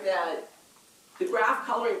before that the graph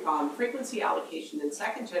coloring problem, frequency allocation, and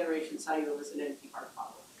second-generation cellular was an NP-hard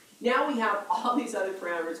problem. Now we have all these other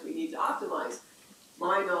parameters we need to optimize.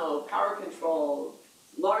 MIMO, power control,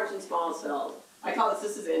 large and small cells. I call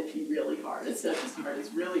this is NP really hard. It's not just hard,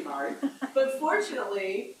 it's really hard. But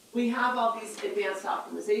fortunately, we have all these advanced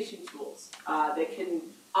optimization tools that can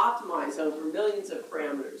optimize over millions of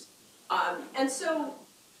parameters.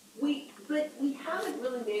 But we haven't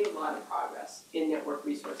really made a lot of progress in network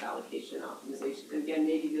resource allocation optimization. And again,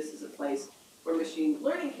 maybe this is a place where machine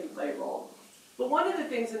learning can play a role. But one of the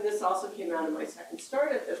things, and this also came out of my second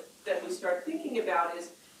startup that we start thinking about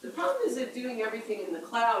is, the problem is that doing everything in the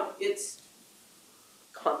cloud, it's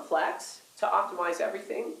complex to optimize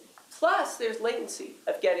everything. Plus, there's latency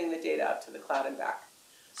of getting the data up to the cloud and back.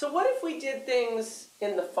 So what if we did things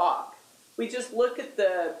in the fog? We just look at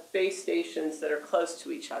the base stations that are close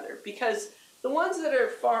to each other, because the ones that are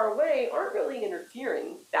far away aren't really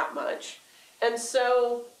interfering that much. And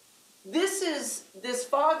so this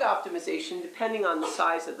fog optimization, depending on the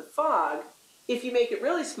size of the fog, if you make it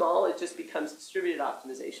really small, it just becomes distributed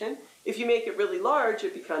optimization. If you make it really large,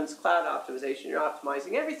 it becomes cloud optimization. You're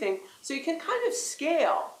optimizing everything. So you can kind of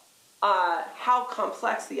scale how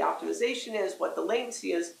complex the optimization is, what the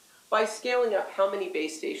latency is, by scaling up how many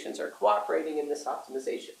base stations are cooperating in this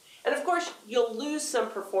optimization. And of course, you'll lose some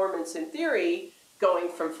performance in theory going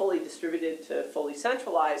from fully distributed to fully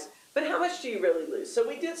centralized, but how much do you really lose? So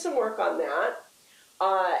we did some work on that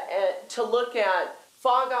to look at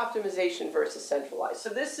fog optimization versus centralized. So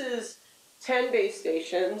this is 10 base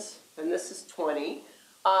stations, and this is 20.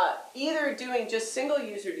 Either doing just single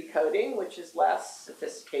user decoding, which is less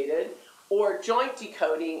sophisticated, or joint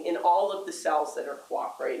decoding in all of the cells that are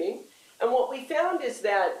cooperating. And what we found is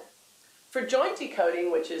that for joint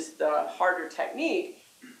decoding, which is the harder technique,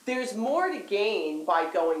 there's more to gain by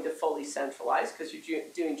going to fully centralized because you're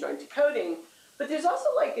doing joint decoding, but there's also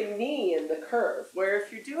like a knee in the curve where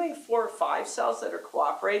if you're doing 4 or 5 cells that are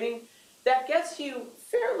cooperating, that gets you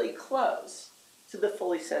fairly close to the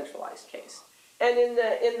fully centralized case. And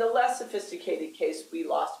in the less sophisticated case, we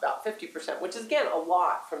lost about 50%, which is, again, a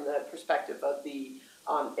lot from the perspective of the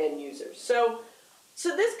end users. So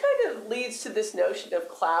this kind of leads to this notion of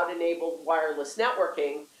cloud-enabled wireless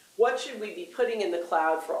networking. What should we be putting in the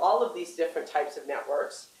cloud for all of these different types of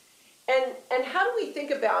networks? And how do we think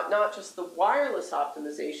about not just the wireless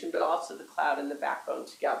optimization, but also the cloud and the backbone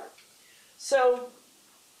together? So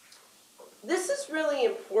this is really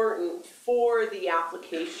important for the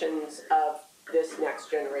applications of this next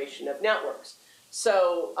generation of networks.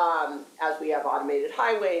 So as we have automated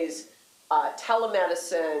highways,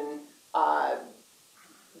 telemedicine,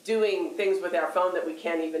 doing things with our phone that we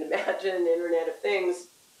can't even imagine, Internet of Things,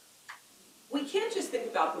 we can't just think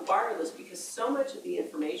about the wireless because so much of the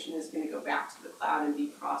information is going to go back to the cloud and be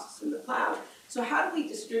processed in the cloud. So how do we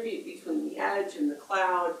distribute between the edge and the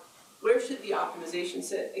cloud? Where should the optimization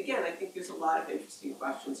sit? Again, I think there's a lot of interesting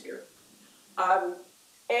questions here.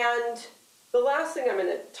 And the last thing I'm going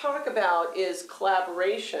to talk about is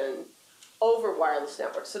collaboration over wireless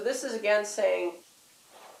networks. So this is again saying,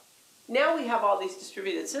 now we have all these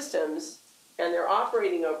distributed systems and they're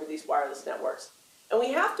operating over these wireless networks. And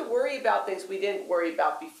we have to worry about things we didn't worry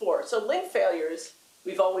about before. So link failures,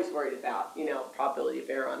 we've always worried about, probability of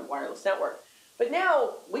error on a wireless network. But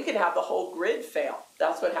now we could have the whole grid fail.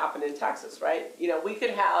 That's what happened in Texas, right? We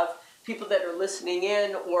could have people that are listening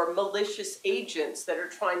in or malicious agents that are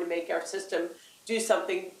trying to make our system do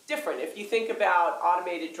something different. If you think about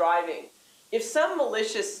automated driving, if some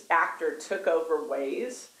malicious actor took over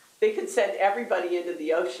Waze, they could send everybody into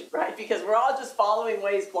the ocean, right? Because we're all just following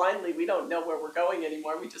Waze blindly. We don't know where we're going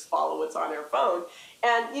anymore. We just follow what's on our phone.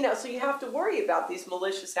 And, so you have to worry about these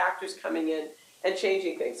malicious actors coming in and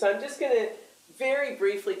changing things. So I'm just going to very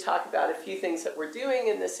briefly talk about a few things that we're doing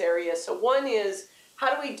in this area. So one is,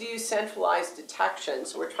 how do we do centralized detection?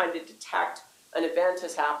 So we're trying to detect an event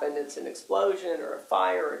has happened. It's an explosion or a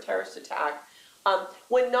fire or a terrorist attack.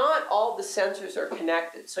 When not all the sensors are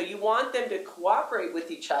connected. So you want them to cooperate with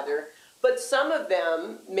each other, but some of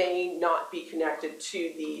them may not be connected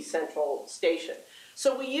to the central station.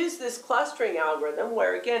 So we use this clustering algorithm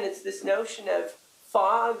where, again, it's this notion of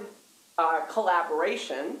fog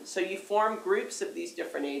collaboration. So you form groups of these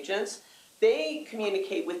different agents. They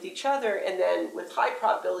communicate with each other, and then with high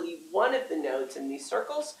probability, one of the nodes in these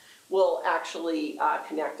circles will actually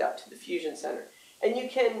connect up to the fusion center. And you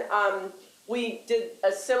can, we did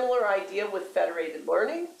a similar idea with federated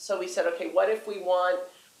learning. So we said, okay, what if we want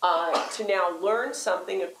to now learn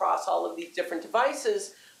something across all of these different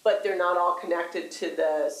devices, but they're not all connected to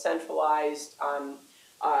the centralized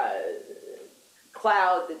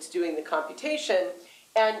cloud that's doing the computation.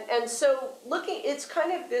 And so it's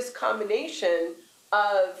kind of this combination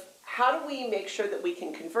of how do we make sure that we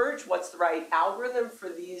can converge, what's the right algorithm for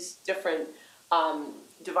these different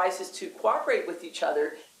devices to cooperate with each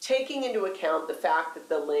other, taking into account the fact that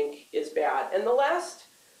the link is bad. And the last,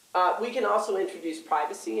 we can also introduce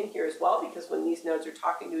privacy in here as well, because when these nodes are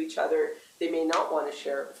talking to each other, they may not want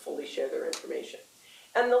to fully share their information.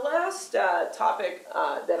 And the last topic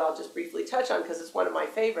that I'll just briefly touch on, because it's one of my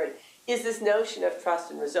favorite, is this notion of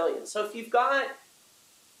trust and resilience. So if you've got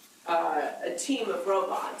a team of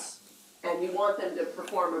robots and you want them to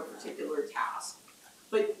perform a particular task,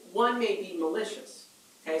 but one may be malicious,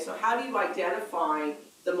 okay? So how do you identify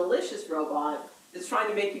the malicious robot that's trying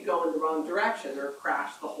to make you go in the wrong direction or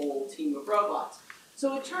crash the whole team of robots?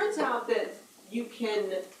 So it turns out that you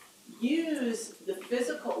can use the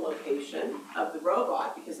physical location of the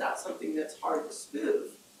robot, because that's something that's hard to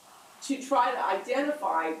spoof, to try to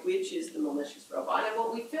identify which is the malicious robot. And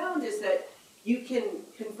what we found is that you can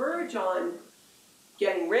converge on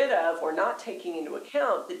getting rid of or not taking into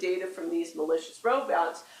account the data from these malicious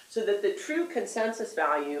robots so that the true consensus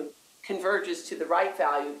value converges to the right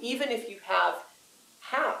value, even if you have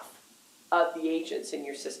half of the agents in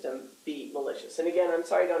your system be malicious. And again, I'm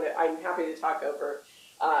sorry, I'm happy to talk over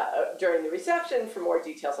during the reception for more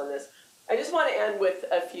details on this. I just want to end with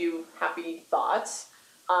a few happy thoughts.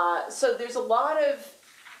 So there's a lot of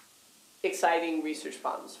exciting research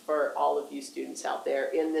problems for all of you students out there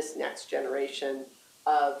in this next generation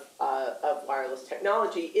of wireless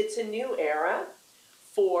technology. It's a new era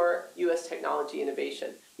for U.S. technology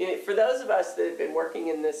innovation. For those of us that have been working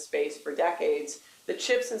in this space for decades, the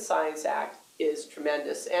CHIPS and Science Act is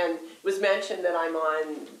tremendous. And it was mentioned that I'm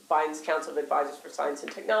on Biden's Council of Advisors for Science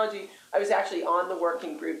and Technology. I was actually on the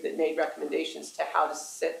working group that made recommendations to how to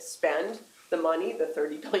spend the money, the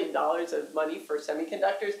 $30 billion of money for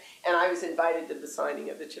semiconductors, and I was invited to the signing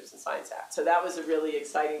of the CHIPS and Science Act. So that was a really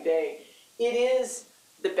exciting day. It is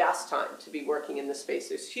the best time to be working in this space.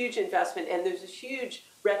 There's huge investment, and there's a huge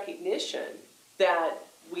recognition that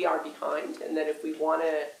we are behind, and that if we want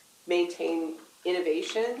to maintain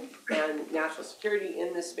innovation and national security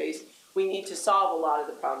in this space, we need to solve a lot of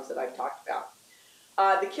the problems that I've talked about.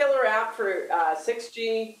 The killer app for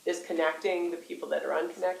 6G is connecting the people that are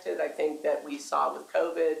unconnected. I think that we saw with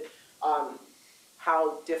COVID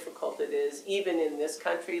how difficult it is, even in this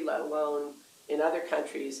country, let alone in other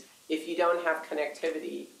countries. If you don't have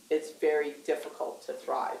connectivity, it's very difficult to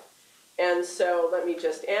thrive. And so let me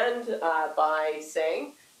just end by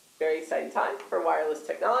saying, very exciting time for wireless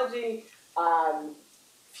technology.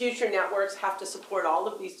 Future networks have to support all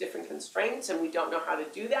of these different constraints, and we don't know how to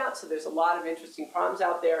do that, so there's a lot of interesting problems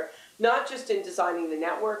out there, not just in designing the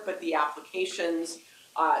network, but the applications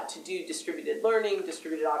to do distributed learning,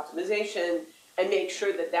 distributed optimization, and make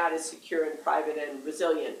sure that that is secure and private and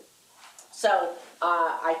resilient. So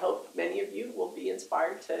I hope many of you will be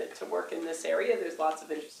inspired to work in this area. There's lots of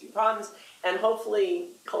interesting problems, and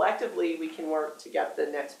hopefully, collectively, we can work to get the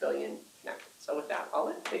next billion connected. So with that,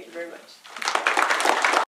 Olin, thank you very much.